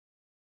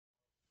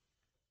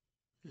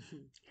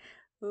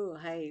Oh,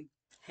 hey,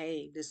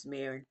 this is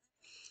Mary.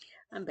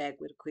 I'm back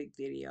with a quick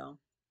video.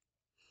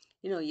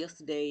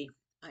 Yesterday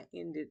I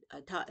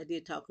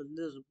did talk a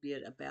little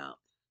bit about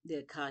the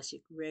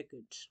Akashic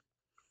Records.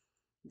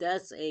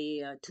 That's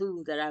a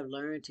tool that I've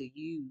learned to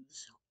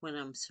use when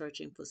I'm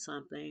searching for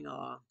something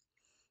or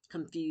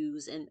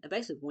confused, and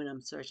basically when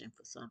I'm searching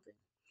for something.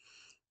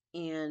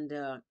 And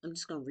I'm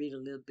just going to read a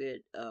little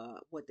bit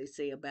what they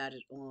say about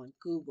it on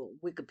Google,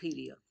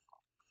 Wikipedia.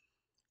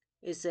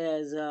 It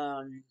says,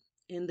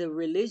 in the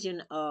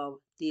religion of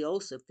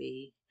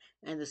Theosophy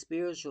and the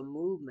spiritual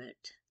movement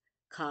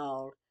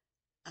called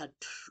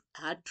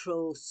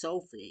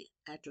Atrosophy.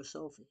 That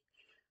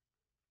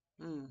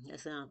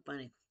sounds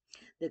funny.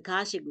 The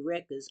Akashic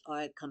Records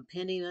are a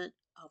compendium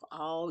of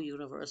all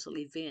universal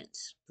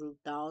events through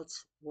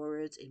thoughts,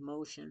 words,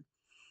 emotion,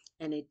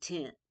 and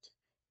intent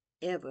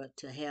ever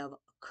to have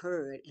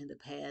occurred in the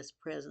past,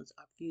 present,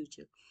 or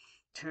future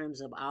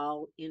terms of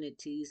all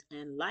entities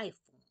and life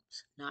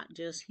forms, not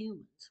just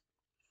humans.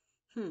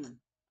 Hmm.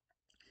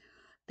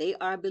 They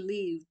are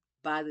believed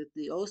by the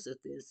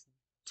Theosophists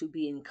to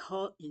be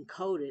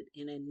encoded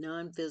in a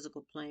non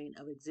physical plane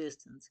of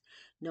existence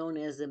known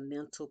as the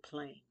mental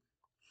plane,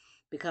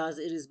 because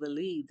it is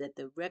believed that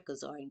the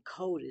records are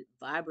encoded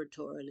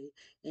vibratorily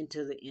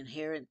into the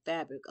inherent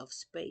fabric of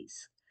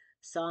space.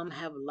 Some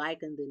have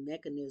likened the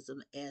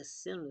mechanism as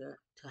similar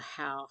to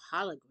how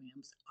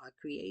holograms are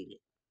created.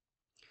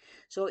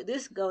 So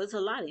this goes, a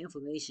lot of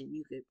information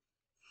you could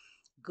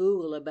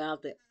Google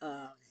about the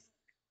uh,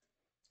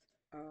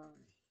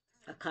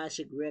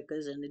 Akashic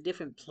records and the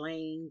different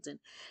planes, and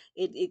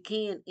it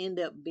can end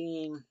up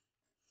being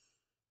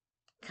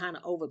kind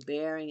of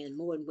overbearing and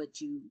more than what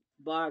you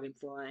bargained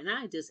for. And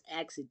I just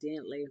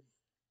accidentally,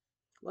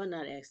 well,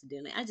 not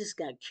accidentally, I just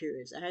got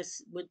curious.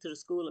 Went to the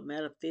School of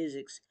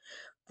Metaphysics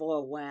for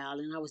a while,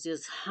 and I was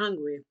just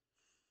hungry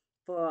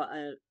for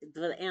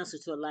the answer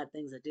to a lot of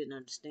things I didn't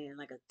understand.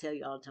 Like I tell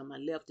you all the time, I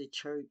left the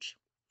church,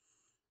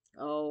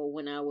 oh,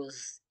 when I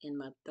was in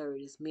my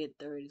 30s, mid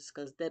 30s,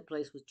 because that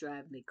place was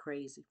driving me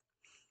crazy.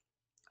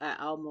 I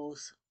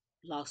almost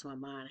lost my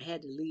mind. I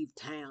had to leave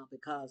town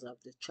because of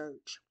the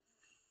church,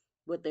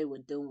 what they were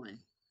doing.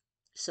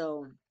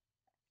 So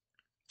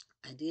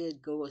I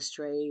did go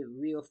astray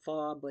real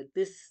far, but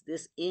this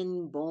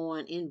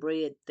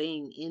inbred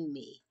thing in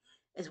me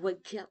is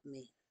what kept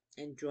me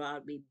and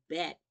brought me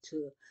back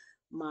to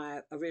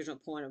my original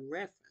point of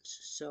reference.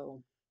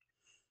 So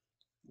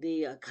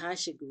the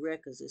Akashic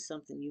Records is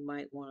something you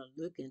might want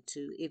to look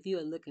into if you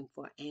are looking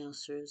for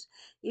answers,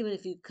 even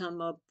if you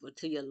come up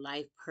to your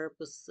life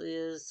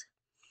purposes.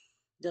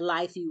 The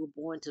Life You Were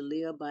Born to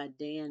Live by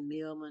Dan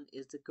Millman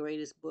is the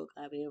greatest book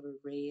I've ever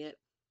read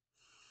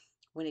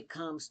when it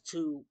comes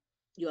to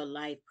your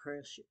life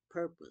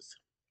purpose.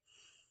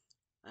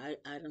 I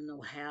don't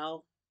know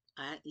how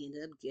I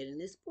ended up getting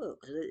this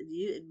book.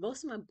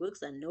 Most of my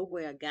books, I know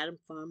where I got them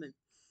from, and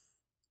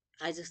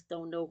I just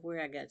don't know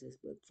where I got this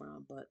book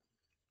from. But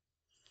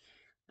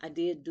I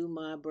did do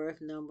my birth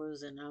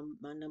numbers, and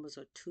my numbers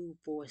are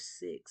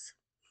 246.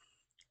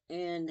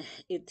 And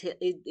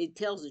it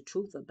tells the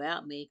truth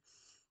about me.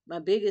 My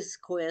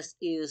biggest quest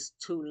is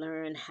to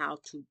learn how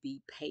to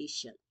be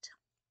patient.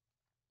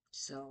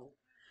 So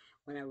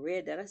when I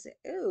read that, I said,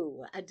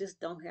 "Oh, I just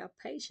don't have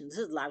patience."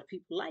 There's a lot of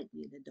people like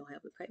me that don't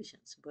have the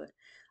patience, but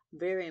I'm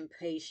very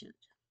impatient.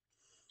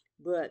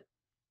 But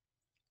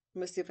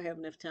let's see if I have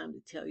enough time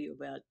to tell you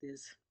about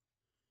this.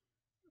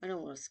 I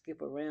don't want to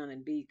skip around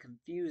and be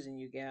confusing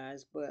you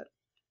guys, but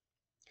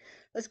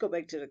let's go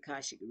back to the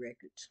Akashic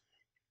Records.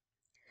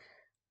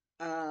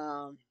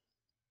 Um,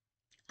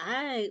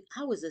 I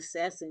was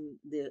assessing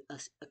the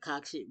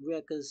Akashic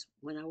Records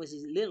when I was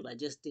little. I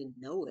just didn't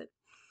know it.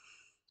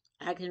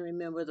 I can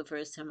remember the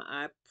first time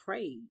I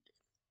prayed,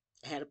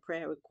 had a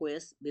prayer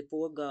request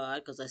before God,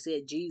 because I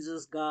said,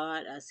 Jesus,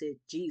 God. I said,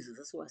 Jesus.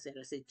 That's what I said.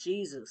 I said,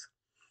 Jesus,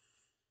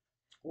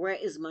 where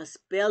is my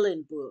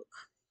spelling book?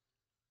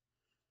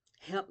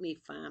 Help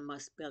me find my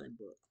spelling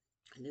book.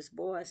 And this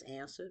voice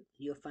answered,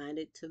 you'll find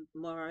it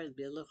tomorrow. It'll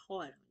be a little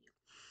hard on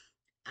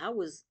you. I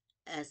was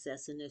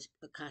accessing the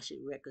Akashic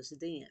Records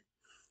then.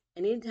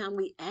 And anytime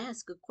we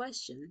ask a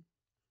question,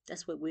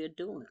 that's what we're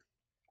doing.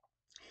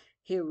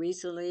 Here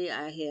recently,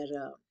 I had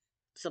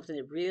something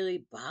that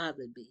really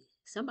bothered me.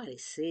 Somebody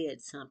said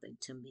something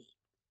to me,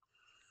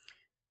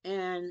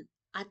 and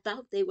I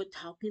thought they were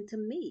talking to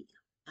me.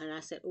 And I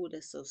said, "Oh,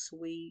 that's so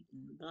sweet,"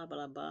 and blah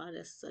blah blah.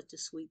 That's such a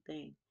sweet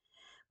thing.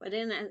 But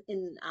then,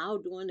 in all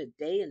during the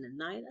day and the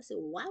night, I said,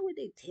 well, "Why would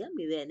they tell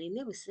me that?" And they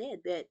never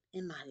said that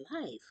in my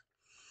life.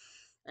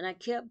 And I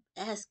kept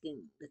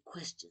asking the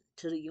question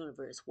to the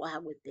universe: Why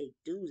would they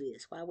do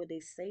this? Why would they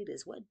say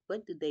this?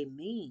 What did they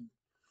mean?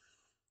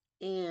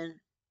 And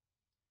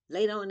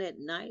later on that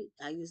night,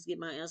 I used to get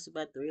my answer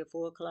about 3 or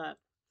 4 o'clock.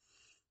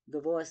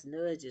 The voice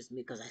nudges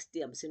me because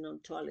I'm sitting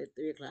on the toilet at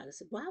 3 o'clock. I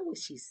said, why would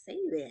she say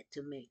that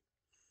to me?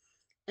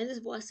 And this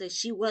voice said,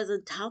 she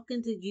wasn't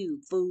talking to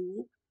you,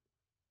 fool.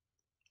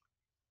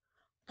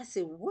 I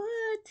said,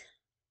 what?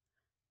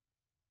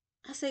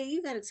 I said,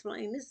 you got to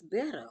explain this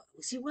better.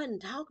 She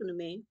wasn't talking to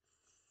me.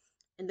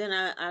 And then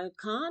I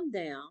calmed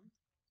down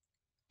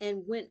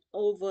and went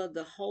over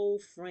the whole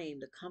frame,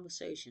 the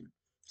conversation,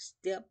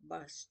 step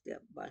by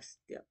step by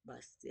step by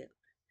step.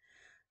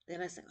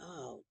 Then I said,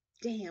 oh,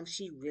 damn,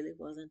 she really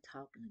wasn't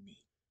talking to me.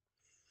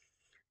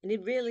 And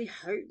it really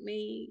hurt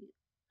me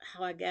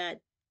how I got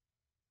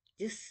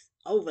just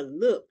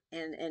overlooked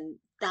and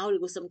thought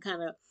it was some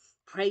kind of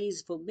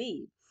praise for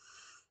me.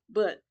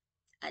 But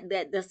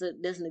that's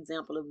an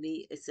example of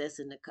me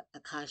accessing the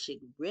Akashic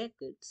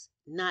records,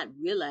 not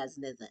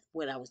realizing that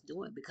what I was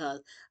doing,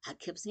 because I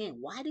kept saying,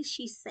 "Why did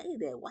she say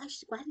that? Why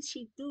did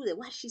she do that?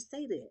 Why did she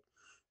say that?"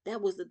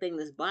 That was the thing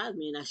that's bothered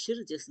me, and I should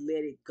have just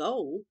let it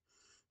go.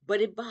 But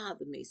it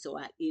bothered me, so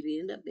it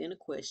ended up being a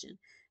question,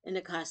 and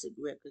the Akashic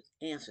records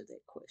answered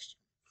that question.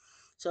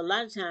 So a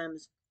lot of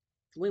times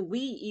when we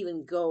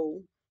even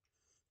go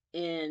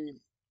and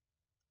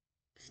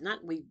it's not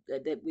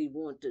that we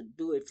want to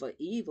do it for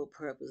evil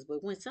purpose,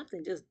 but when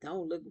something just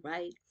don't look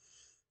right,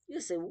 you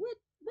say, what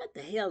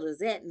the hell does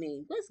that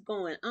mean? What's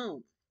going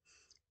on?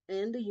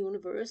 And the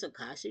universe,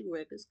 Akashic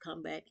Records,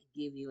 come back and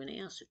give you an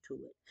answer to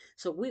it.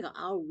 So we are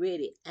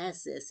already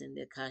accessing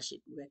the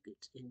Akashic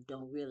Records and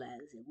don't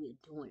realize that we're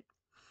doing it.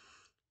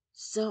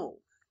 So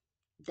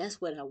that's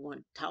what I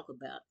want to talk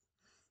about,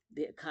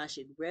 the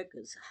Akashic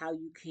Records, how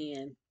you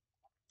can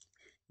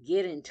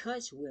get in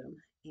touch with them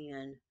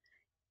and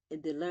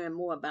to learn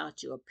more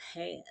about your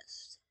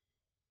past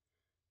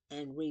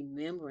and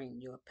remembering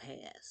your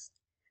past,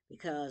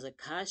 because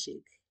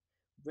Akashic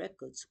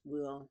records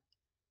will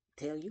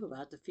tell you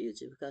about the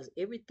future, because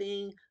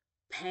everything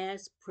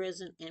past,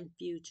 present, and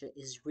future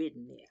is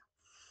written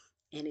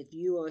there. And if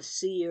you are a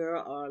seer,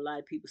 or a lot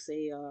of people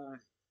say, or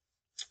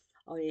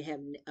they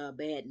have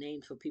bad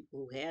names for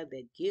people who have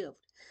that gift,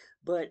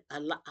 but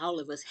all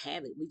of us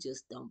have it. We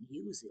just don't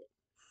use it.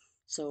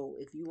 So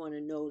if you want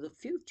to know the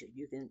future,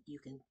 you can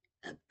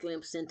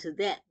glimpse into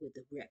that with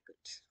the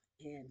records.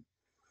 And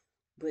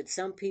but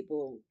some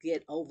people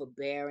get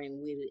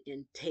overbearing with it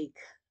and take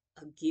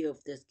a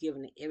gift that's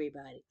given to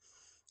everybody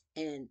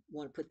and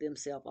want to put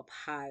themselves up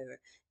higher.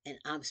 And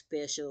I'm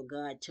special.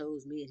 God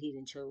chose me and He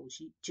didn't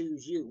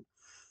choose you.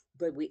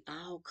 But we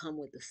all come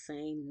with the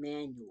same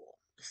manual.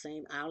 The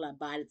same, all our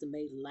bodies are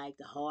made alike,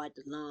 the heart,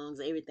 the lungs,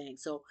 everything.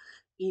 So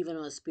even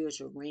on a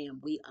spiritual realm,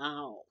 we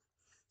all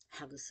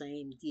have the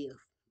same gift.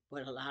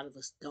 But a lot of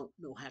us don't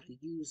know how to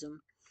use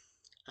them.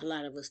 A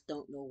lot of us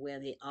don't know where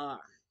they are.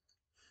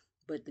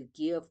 But the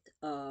gift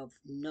of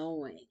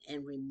knowing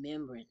and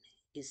remembering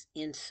is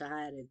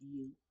inside of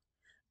you.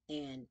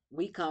 And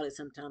we call it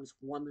sometimes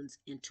woman's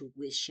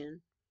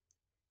intuition,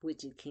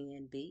 which it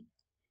can be.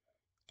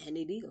 And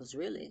it is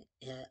really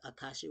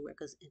Akasha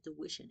Records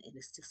intuition. And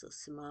it's just a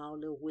small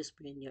little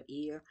whisper in your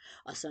ear.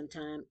 Or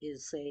sometimes it'll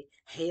say,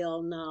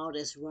 hell no,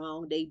 that's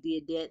wrong. They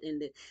did that.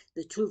 And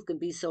the truth can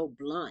be so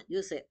blunt.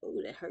 You'll say,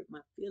 oh, that hurt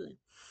my feeling.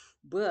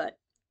 But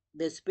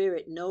the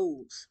spirit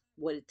knows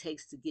what it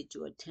takes to get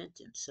your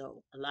attention.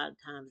 So a lot of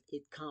times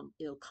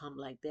it'll come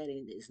like that,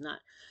 and it's not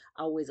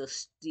always a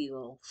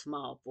still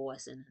small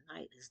voice in the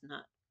night. It's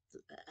not.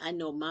 I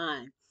know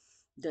mine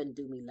doesn't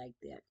do me like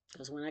that,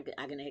 because when I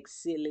can act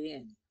silly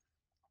and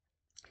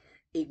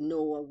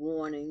ignore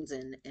warnings,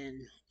 and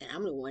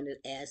I'm the one that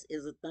asks,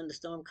 is a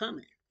thunderstorm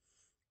coming?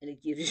 And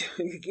it gives you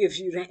it gives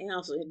you the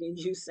answer, and then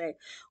you say,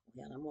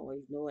 well, I'm gonna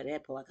ignore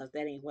that part because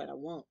that ain't what I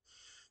want.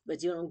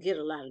 But you don't get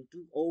a lot of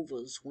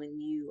do-overs when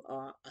you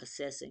are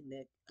assessing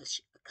the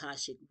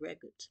Akashic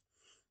records.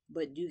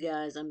 But you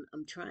guys, I'm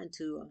trying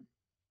to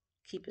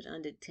keep it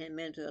under 10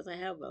 minutes, because I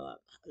have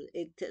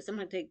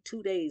sometimes take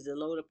 2 days to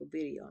load up a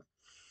video,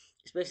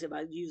 especially if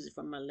I use it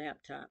from my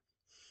laptop.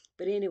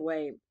 But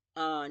anyway,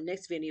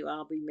 next video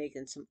I'll be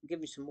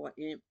giving some more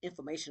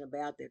information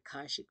about the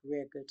Akashic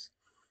records,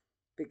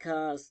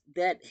 because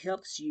that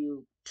helps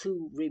you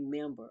to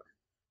remember.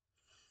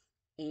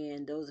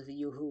 And those of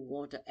you who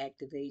want to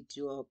activate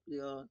your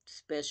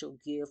special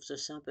gifts or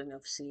something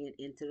of seeing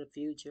into the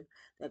future,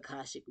 the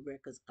Akashic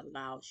Records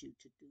allows you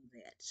to do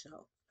that.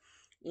 So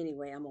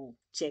anyway, I'm gonna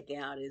check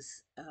out.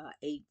 It's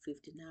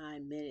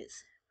 8:59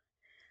 minutes.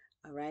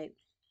 All right.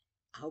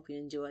 I hope you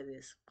enjoy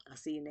this. I'll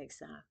see you next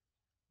time.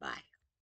 Bye.